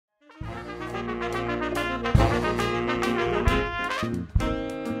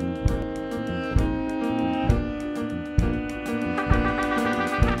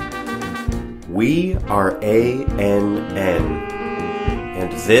We are ANN,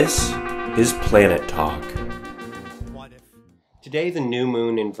 and this is Planet Talk. Today the new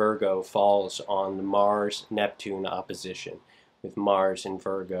moon in Virgo falls on the Mars-Neptune opposition, with Mars in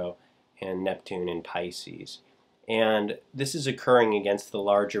Virgo and Neptune in Pisces. And this is occurring against the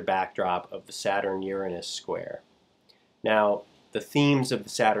larger backdrop of the Saturn-Uranus square. Now, the themes of the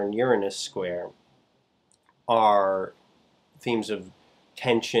Saturn-Uranus square are themes of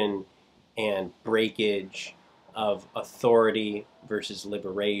tension and breakage, of authority versus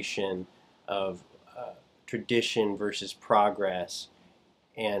liberation, of tradition versus progress,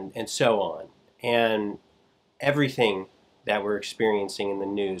 and so on. And everything that we're experiencing in the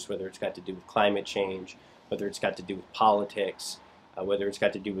news, whether it's got to do with climate change, whether it's got to do with politics, whether it's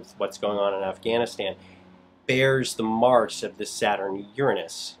got to do with what's going on in Afghanistan, bears the marks of this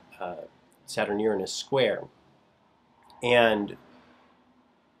Saturn-Uranus square. And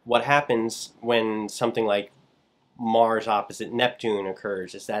what happens when something like Mars opposite Neptune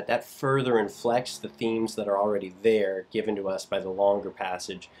occurs is that that further inflects the themes that are already there, given to us by the longer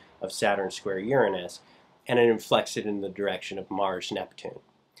passage of Saturn square Uranus, and it inflects it in the direction of Mars-Neptune.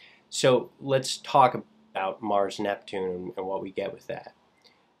 So let's talk about Mars-Neptune and what we get with that.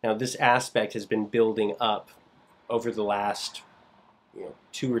 Now, this aspect has been building up over the last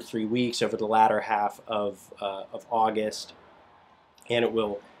 2 or 3 weeks, over the latter half of August, and it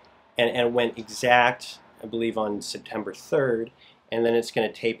will, and it went exact, I believe, on September 3rd, and then it's going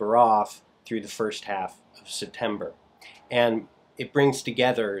to taper off through the first half of September. And it brings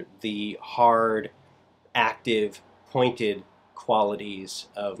together the hard, active, pointed qualities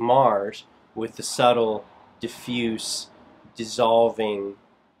of Mars with the subtle, diffuse, dissolving,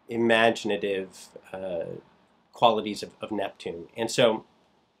 imaginative qualities of Neptune. And so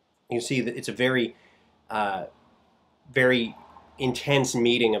you see that it's a very, very intense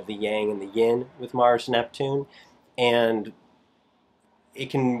meeting of the yang and the yin with Mars-Neptune, and it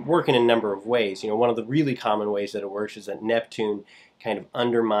can work in a number of ways. One of the really common ways that it works is that Neptune kind of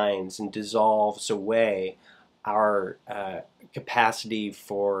undermines and dissolves away our capacity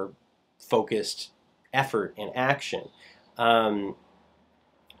for focused effort and action. Mars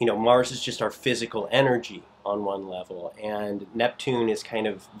is just our physical energy on one level, and Neptune is kind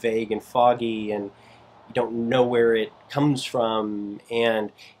of vague and foggy, and you don't know where it comes from,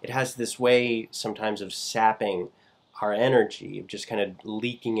 and it has this way sometimes of sapping our energy, of just kind of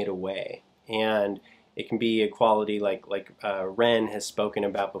leaking it away. And it can be a quality like Ren has spoken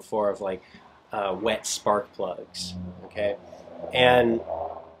about before, of like wet spark plugs, okay? And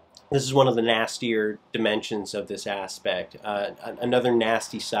this is one of the nastier dimensions of this aspect. Another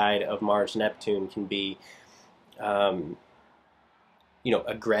nasty side of Mars-Neptune can be,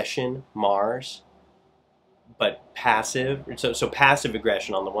 aggression, Mars, but passive. So passive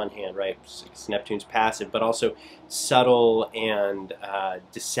aggression on the one hand, right? Because Neptune's passive, but also subtle and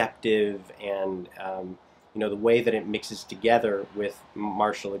deceptive, and the way that it mixes together with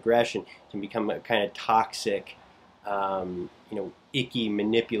martial aggression can become a kind of toxic, icky,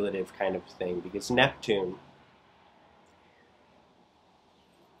 manipulative kind of thing. Because Neptune,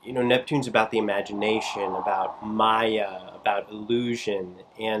 Neptune's about the imagination, about Maya, about illusion,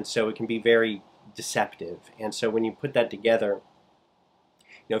 and so it can be very deceptive. And so when you put that together,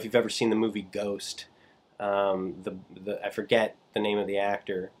 if you've ever seen the movie Ghost, I forget the name of the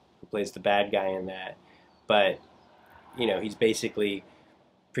actor who plays the bad guy in that, but he's basically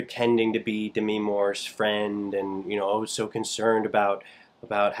pretending to be Demi Moore's friend, and so concerned about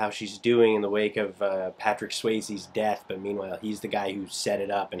how she's doing in the wake of Patrick Swayze's death, but meanwhile he's the guy who set it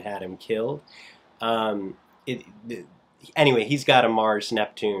up and had him killed. Anyway, he's got a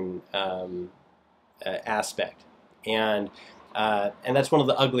Mars-Neptune aspect, and that's one of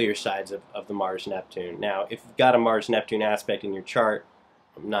the uglier sides of the Mars-Neptune. Now, if you've got a Mars-Neptune aspect in your chart,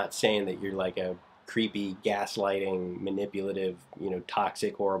 I'm not saying that you're like a creepy, gaslighting, manipulative,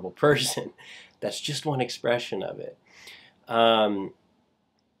 toxic, horrible person. That's just one expression of it.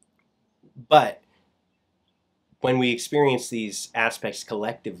 But when we experience these aspects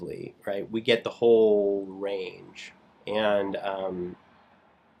collectively, right, we get the whole range. And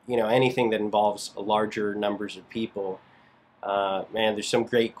anything that involves larger numbers of people, man, there's some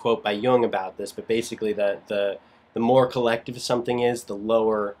great quote by Jung about this, but basically the more collective something is, the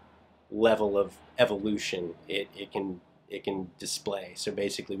lower level of evolution it can display. So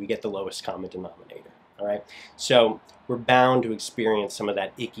basically we get the lowest common denominator. All right, so we're bound to experience some of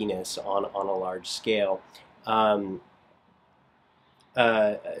that ickiness on a large scale. So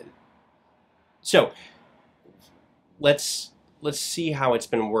let's see how it's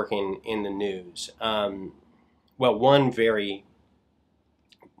been working in the news. Well, one very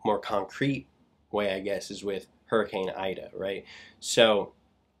more concrete way, I guess, is with Hurricane Ida, right? So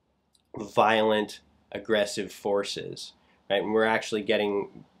violent, aggressive forces, right? And we're actually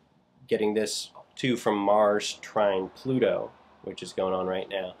getting this too from Mars trine Pluto, which is going on right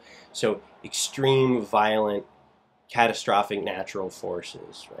now. So extreme, violent, catastrophic natural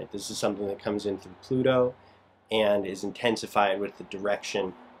forces, right? This is something that comes in through Pluto and is intensified with the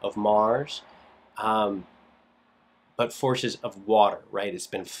direction of Mars. But forces of water, right? It's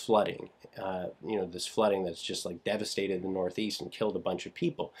been flooding, this flooding that's just like devastated the Northeast and killed a bunch of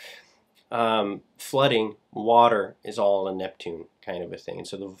people. Flooding, water is all a Neptune kind of a thing. And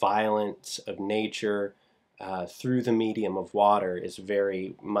so the violence of nature through the medium of water is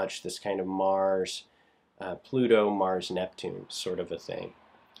very much this kind of Mars, Pluto, Mars-Neptune sort of a thing.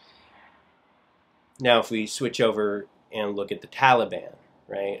 Now, if we switch over and look at the Taliban,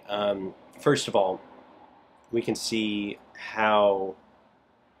 right? First of all, we can see how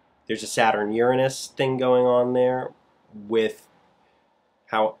there's a Saturn-Uranus thing going on there with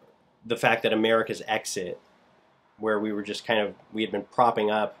how the fact that America's exit, where we were just we had been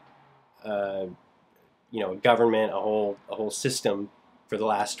propping up, a government, a whole system for the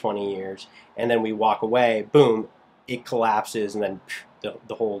last 20 years, and then we walk away, boom, it collapses, and then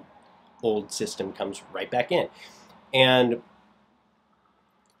the whole old system comes right back in. And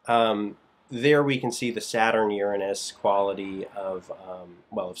there we can see the Saturn-Uranus quality of,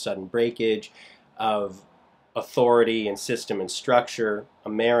 of sudden breakage, of authority and system and structure,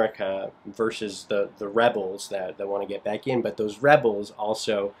 America versus the rebels that want to get back in. But those rebels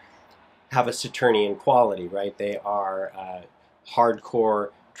also have a Saturnian quality, right? They are hardcore,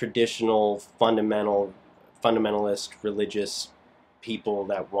 traditional, fundamentalist, religious people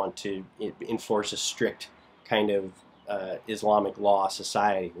that want to enforce a strict kind of Islamic law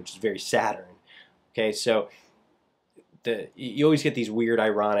society, which is very Saturn. Okay, so you always get these weird,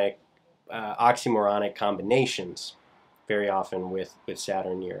 ironic, oxymoronic combinations very often with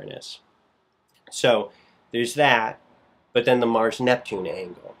Saturn-Uranus. So there's that, but then the Mars-Neptune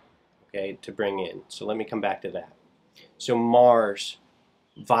angle, okay, to bring in. So let me come back to that. So Mars,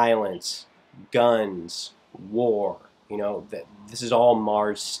 violence, guns, war, this is all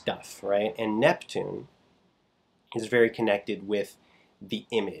Mars stuff, right? And Neptune is very connected with the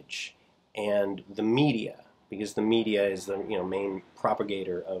image and the media, because the media is the main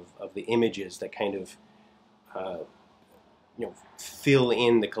propagator of the images that kind of fill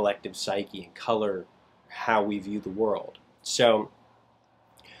in the collective psyche and color how we view the world. So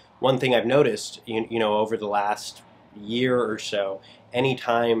one thing I've noticed over the last year or so,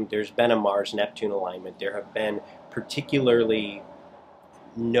 anytime there's been a Mars-Neptune alignment, there have been particularly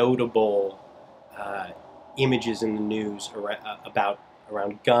notable images in the news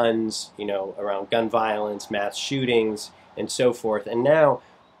around guns, around gun violence, mass shootings, and so forth. And now,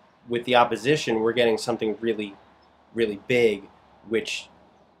 with the opposition, we're getting something really, really big, which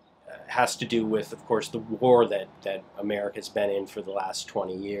has to do with, of course, the war that America's been in for the last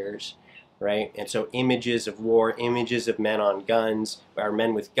 20 years, right? And so images of war, images of men on guns, or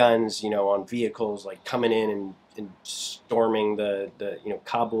men with guns, on vehicles, like coming in and storming the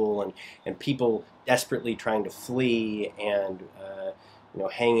Kabul, and people desperately trying to flee, and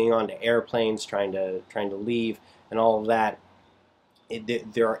hanging on to airplanes, trying to leave, and all of that.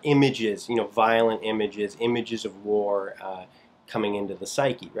 There are images, violent images of war coming into the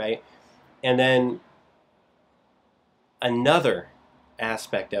psyche, right? And then another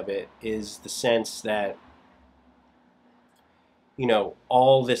aspect of it is the sense that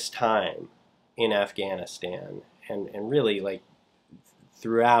all this time in Afghanistan, and really like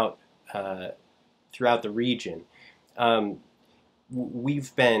throughout the region,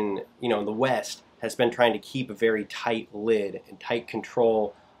 we've been, the West has been trying to keep a very tight lid and tight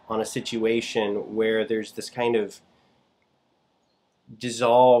control on a situation where there's this kind of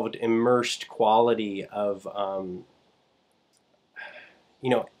dissolved, immersed quality of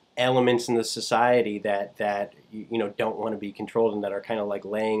elements in the society that don't want to be controlled, and that are kind of like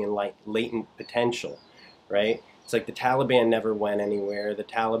laying in latent potential, right? It's like the Taliban never went anywhere. The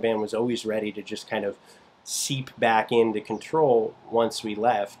Taliban was always ready to just kind of seep back into control once we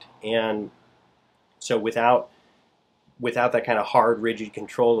left. And so without that kind of hard, rigid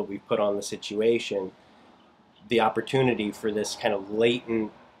control that we've put on the situation, the opportunity for this kind of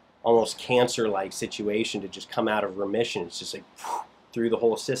latent, almost cancer-like situation to just come out of remission, it's just like through the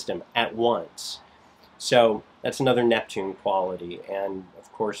whole system at once. So that's another Neptune quality. And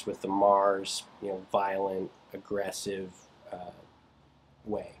of course with the Mars, violent, aggressive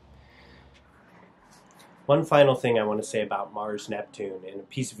way. One final thing I want to say about Mars-Neptune, and a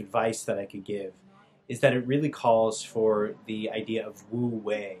piece of advice that I could give, is that it really calls for the idea of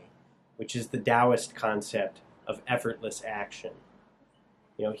wu-wei, which is the Taoist concept of effortless action.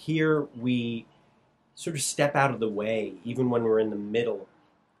 Here we sort of step out of the way even when we're in the middle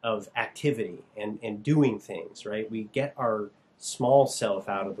of activity and doing things, right? We get our small self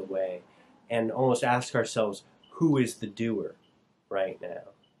out of the way and almost ask ourselves, who is the doer right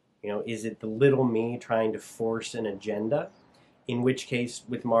now? Is it the little me trying to force an agenda? In which case,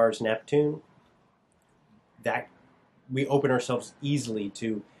 with Mars-Neptune, that we open ourselves easily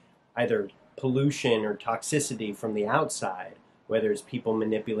to either pollution or toxicity from the outside, whether it's people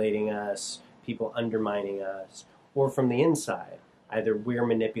manipulating us, people undermining us, or from the inside. Either we're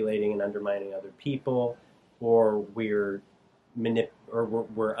manipulating and undermining other people, or we're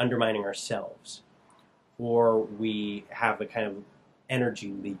undermining ourselves, or we have a kind of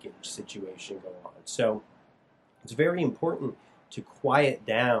energy leakage situation going on. So it's very important to quiet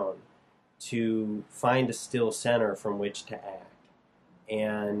down, to find a still center from which to act,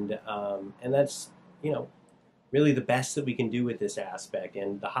 and that's really the best that we can do with this aspect.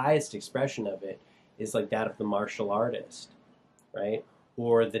 And the highest expression of it is like that of the martial artist, right?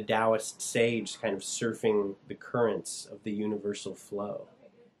 Or the Taoist sage kind of surfing the currents of the universal flow.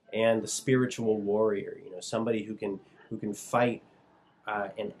 And the spiritual warrior, somebody who can fight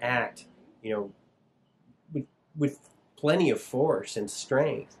and act, with plenty of force and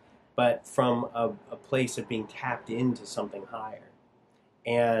strength, but from a place of being tapped into something higher.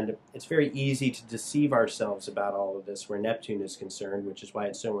 And it's very easy to deceive ourselves about all of this where Neptune is concerned, which is why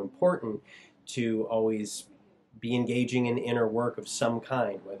it's so important to always be engaging in inner work of some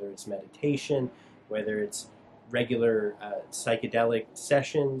kind, whether it's meditation, whether it's regular psychedelic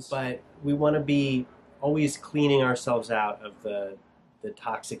sessions. But we want to be always cleaning ourselves out of the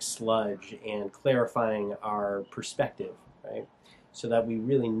toxic sludge and clarifying our perspective, right? So that we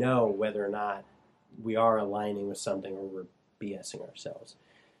really know whether or not we are aligning with something or we're BSing ourselves.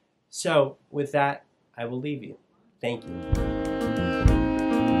 So with that, I will leave you. Thank you.